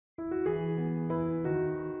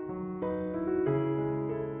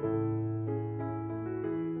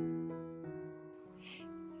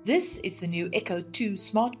This is the new Echo 2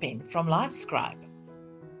 Smart Pen from LiveScribe.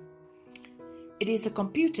 It is a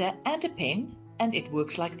computer and a pen, and it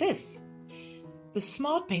works like this. The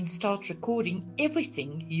Smart Pen starts recording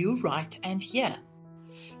everything you write and hear.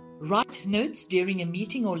 Write notes during a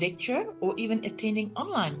meeting or lecture, or even attending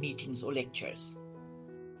online meetings or lectures.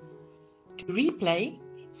 To replay,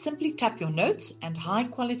 simply tap your notes and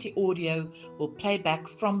high-quality audio will play back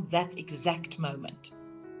from that exact moment.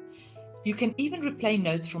 You can even replay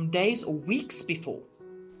notes from days or weeks before.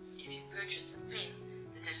 If you purchase the pen,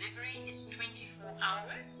 the delivery is 24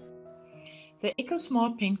 hours. The Echo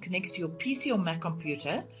Smart Pen connects to your PC or Mac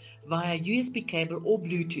computer via USB cable or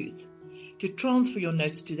Bluetooth to transfer your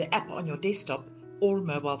notes to the app on your desktop or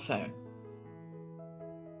mobile phone.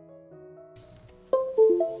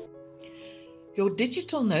 Your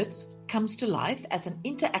digital notes comes to life as an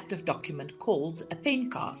interactive document called a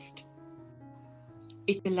pencast.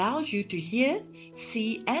 It allows you to hear,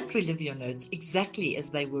 see, and relive your notes exactly as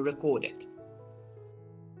they were recorded.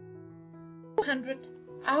 200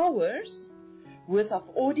 hours worth of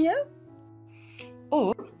audio?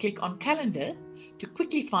 Or click on Calendar to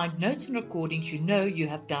quickly find notes and recordings you know you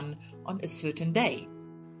have done on a certain day.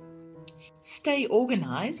 Stay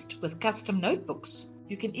organized with custom notebooks.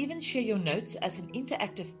 You can even share your notes as an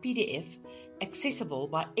interactive PDF accessible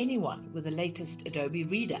by anyone with the latest Adobe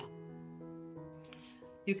Reader.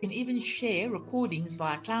 You can even share recordings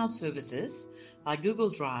via cloud services like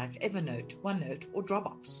Google Drive, Evernote, OneNote, or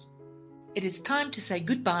Dropbox. It is time to say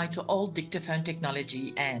goodbye to old dictaphone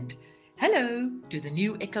technology and hello to the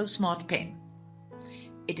new Echo Smart Pen.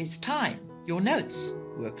 It is time your notes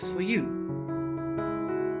works for you.